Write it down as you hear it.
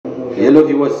Hello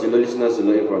viewers, hello listeners,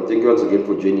 hello everyone. Thank you once again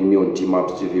for joining me on Team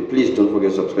Ups TV. Please don't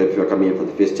forget to subscribe if you are coming in for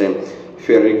the first time. If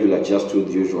you are regular, just do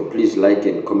the usual. Please like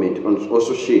and comment and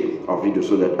also share our video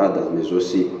so that others may also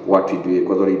see what we do.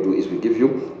 Because what we do is we give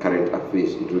you current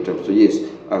affairs in real time. So yes,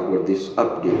 I've got this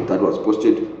update that was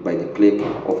posted by the Clerk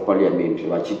of Parliament.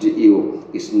 Vachiti Eo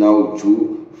is now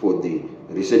due for the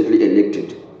recently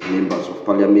elected members of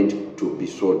Parliament to be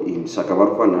sworn in.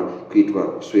 Sakavarfana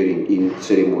kuitwa swearing in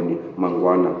ceremony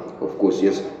mangwana, of course,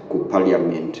 yes, ku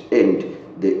Parliament. And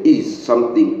there is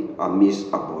something amiss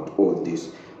about all this.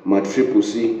 My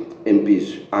CCC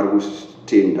MPs are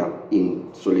tender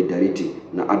in solidarity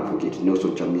na advocate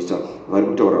Nelson Chamisa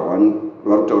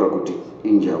varutaura kuti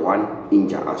inja one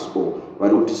inja us all.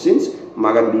 Varuti since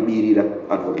magabibirira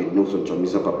advocate Nelson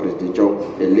Chamisa for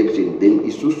presidential election, then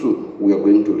isusu we are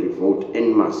going to revolt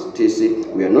en masse. Tese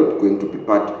we are not going to be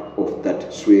part of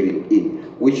that swearing in,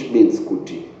 which means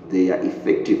kuti they are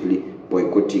effectively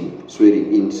boycotting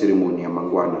swearing in ceremony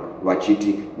mangwana.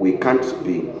 Vachiti we can't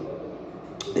be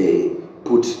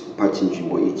put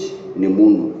pachinjimbo ichi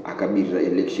nemunu akabirira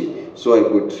election. So I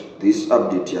got this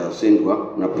update here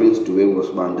sendwa na Prince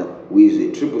Tuwengos Banda, who is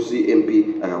a CCC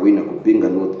MP akawina kupinga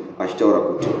North, achitaura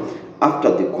kuti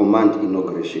after the command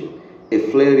inauguration a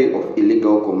flurry of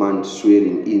illegal command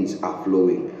swearing ins are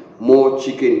flowing. More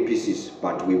chicken pieces,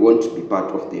 but we won't be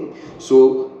part of them.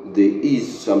 So there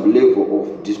is some level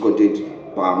of discontent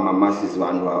masses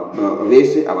vanhu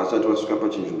vese avasati vasvika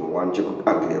pachinzvimbo 1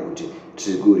 chekuagreya kuti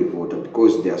tiri kurivota,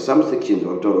 because there are some sections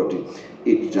vakutaura kuti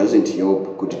it doesn't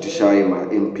help kuti tishaye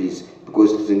ma-MPs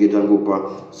because tinenge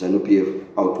tangopa ZANU-PF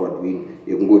outward win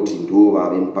yekungoti ndo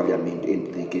vave muparliament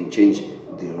and they can change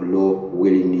the law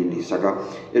willy-nilly. Saka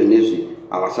ezvinezvi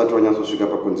havasati vanyatsosvika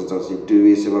paconsensus yekuti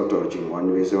vese vakutaura chinhu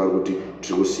one, vese vari kuti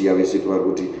tiri kusiya, vese vari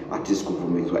kuti hatisi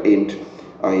kubvumidzwa. And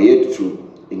I had to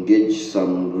engage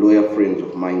some lawyer friends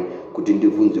of mine kuti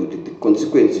ndibvunze kuti the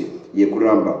consequence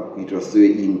yekuramba kuitwa swear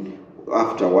in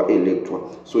after waelectwa.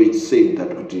 So it said that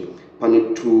kuti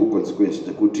pane two consequences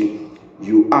kuti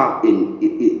you are an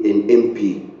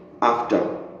MP after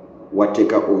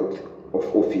wateka oath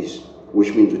of office,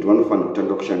 which means kuti vanofana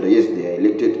kutanga kushanda. Yes, they are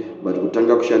elected, but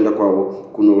kutanga kushanda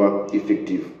kwavo kunova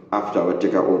effective after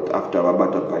wateka oath, after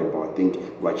vabata Bible, I think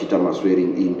vachita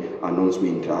maswearing in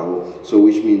announcement avo. So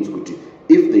which means kuti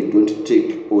if they don't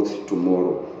take oath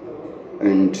tomorrow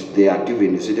and they are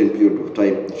given a certain period of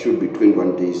time, it should be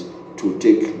 21 days to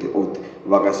take the oath,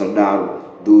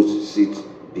 vakasadaro, those seats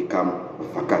become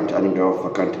vacant, and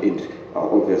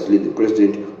obviously the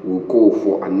president will call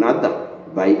for another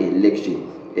by-election,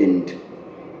 and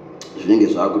zvinenge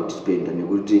zvakudependa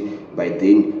nekuti by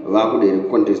then vakuda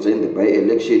contest in the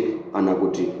by-election ana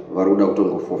kuti varuda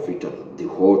kutongoforfeita the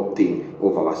whole thing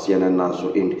over vasiyana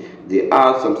nazvo. And there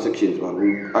are some sections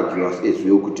vakuadvise as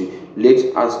well kuti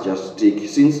let us just take,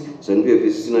 since ZANU-PF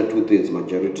isina 2/3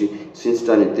 majority, since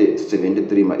tane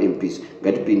 73 ma-MPs,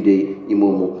 ngatipindei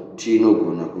imomo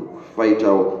tinogona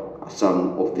kufightawo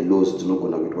some of the laws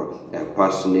dzinogona kuitwa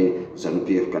pass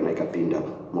ne-ZANU-PF kana ikapinda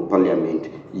muparliament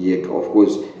yega. Of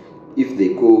course, if they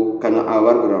call kana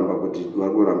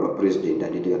varkuramba president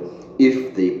adidika,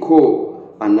 if they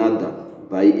call another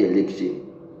by election,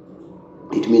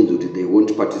 it means that they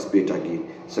won't participate again.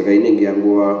 Saka inenge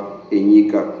yangova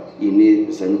enyika ine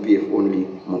ZANU-PF only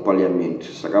mu parliament.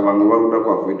 Saka vamwe varuda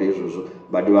kuavoida izvozvo,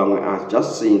 but vamwe are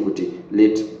just saying kuti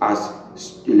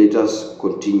let us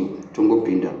continue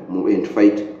tongopinda and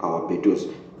fight our battles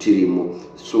tirimo.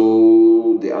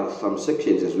 So there are some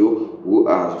sections as well who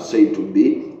are said to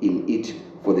be in it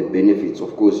for the benefits.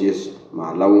 Of course, yes,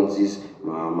 my allowances,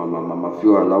 my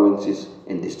fuel allowances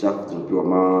and the stuff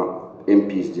my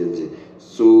MPs.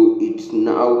 So it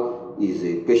now is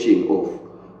a question of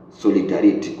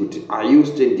solidarity. Are you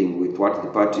standing with what the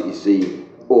party is saying,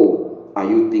 or are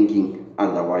you thinking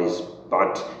otherwise?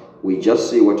 But we just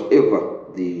say whatever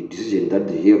the decision that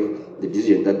they have, the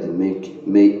decision that they make,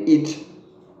 may it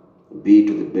be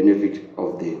to the benefit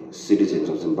of the citizens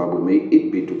of Zimbabwe, may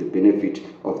it be to the benefit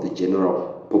of the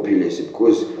general populace.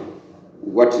 Because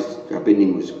what is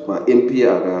happening with MP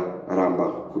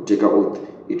Ramba who take oath,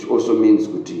 it also means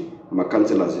kuti my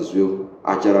councillors as well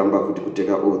acharamba kuti take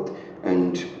oath,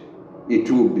 and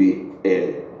it will be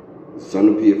a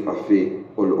ZANU-PF affair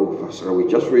all over. So we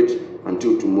just wait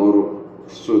until tomorrow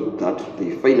so that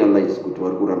they finalize kuti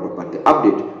varikuramba. But the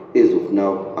update as of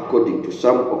now, according to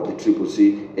some of the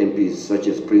CCC MPs such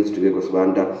as Prince Tuwengos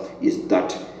Banda, is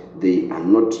that they are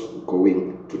not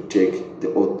going to take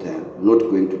the oath, they are not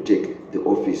going to take the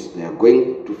office, they are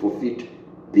going to forfeit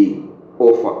the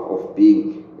offer of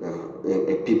being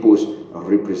a people's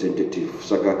representative.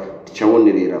 Saka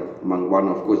tichaonerera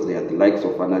mangwana. Of course, there are the likes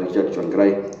of Anna Richard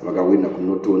Chwangrai vakawina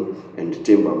kunoton and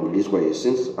Temba Muliswa has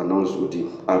since announced kuti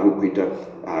arikuita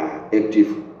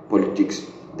active politics.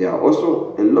 There are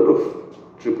also a lot of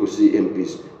CCC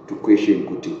MPs to question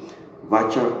kuti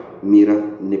vacha mira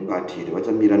ne party here,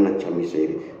 vacha mira na Chamisa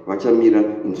here, vacha mira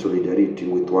in solidarity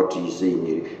with what he is saying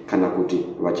here, kana kuti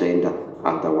vachaenda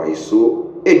otherwise.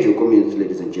 So add your comments,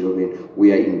 ladies and gentlemen.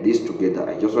 We are in this together.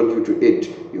 I just want you to add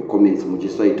your comments.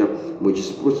 Mujisaita,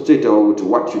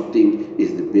 what you think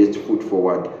is the best foot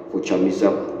forward for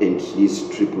Chamisa and his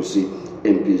CCC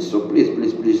MPs. So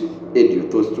please add your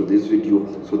thoughts to this video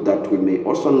so that we may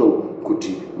also know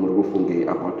kuti murufunge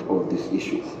about all this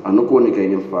issue. Anokuoneka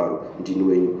ine mfaro ndini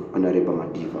wenyu Honorable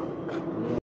Madiva.